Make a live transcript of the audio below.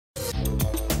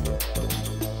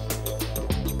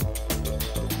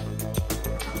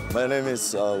My name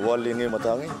is Wally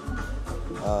Ngiumatangi.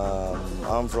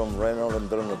 I'm from Renell and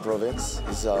province.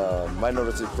 It's a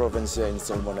minority province here in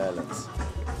Solomon Islands.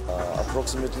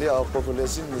 Approximately our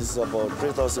population is about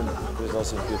 3,000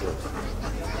 people.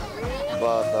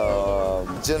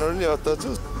 But generally our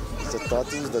tattoos, the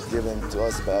tattoos that given to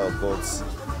us by our gods,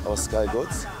 our sky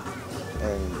gods.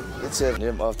 And it's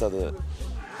named after the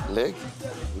leg.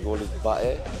 We call it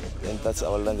Bae, and that's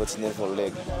our language name for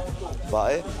leg.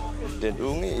 Bae. Then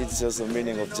Ungi, it's just a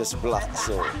meaning of just black.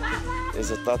 So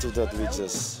it's a tattoo that we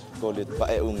just call it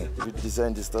Bae Ungi. We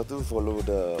designed this tattoo, follow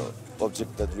the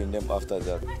object that we named after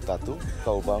the tattoo,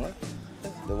 Kaubanga.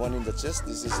 The one in the chest,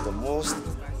 this is the most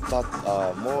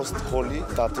holy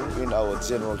tattoo in our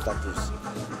general tattoos.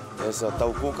 There's a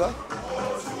Taukuka.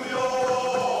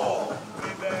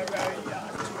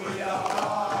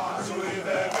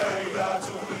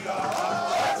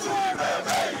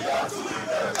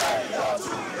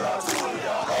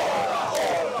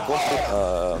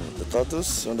 The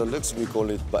tattoos on the legs, we call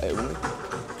it Bae Ungi.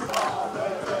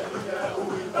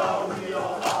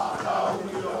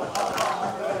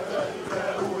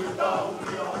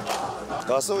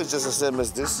 Castle is just the same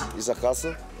as this. It's a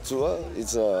castle. Tua,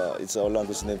 it's our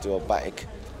language name to a bike.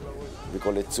 We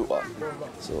call it Tua.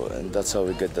 So, and that's how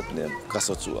we get that name,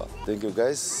 Castle Tua. Thank you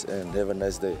guys and have a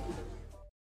nice day.